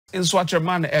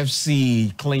Nsoatreman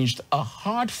FC clinched a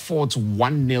hard-fought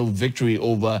 1-0 victory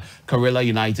over Karela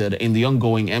United in the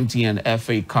ongoing MTN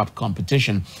FA Cup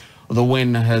competition. The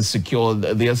win has secured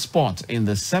their spot in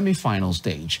the semi-final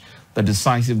stage. The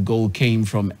decisive goal came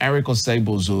from Eric Osei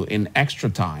Bonsu in extra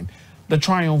time. The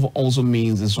triumph also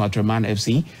means Nsoatreman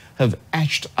FC have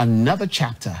etched another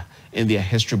chapter in their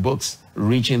history books,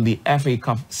 reaching the FA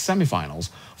Cup semi-finals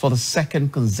for the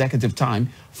second consecutive time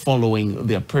following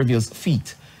their previous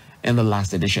feat in the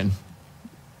last edition.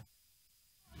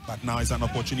 But now it's an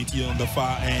opportunity on the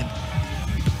far end.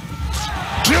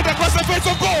 Drilled across the face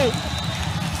of goal.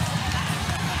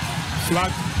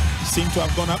 Flag seemed to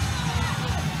have gone up.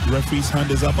 Referee's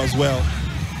hand is up as well.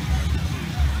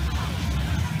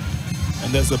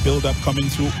 And there's a build-up coming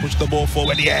through. Push the ball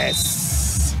forward.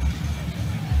 Yes!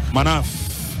 Manaf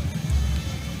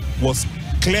was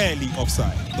clearly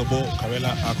offside. The ball,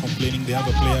 Karela are complaining they have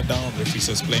a player down. Referee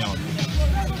says play on.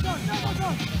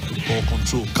 Ball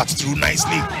control, cuts through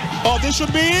nicely. Oh, this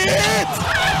should be it!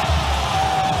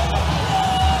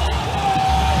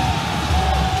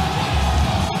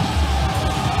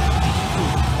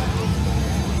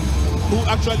 Who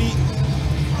actually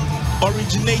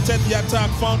originated the attack,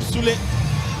 found Sule.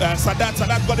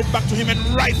 Sadat got it back to him and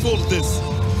rifled this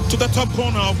to the top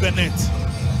corner of the net.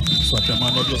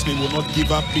 Nsoatreman obviously will not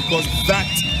give up because that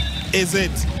is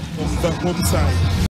it from the home side.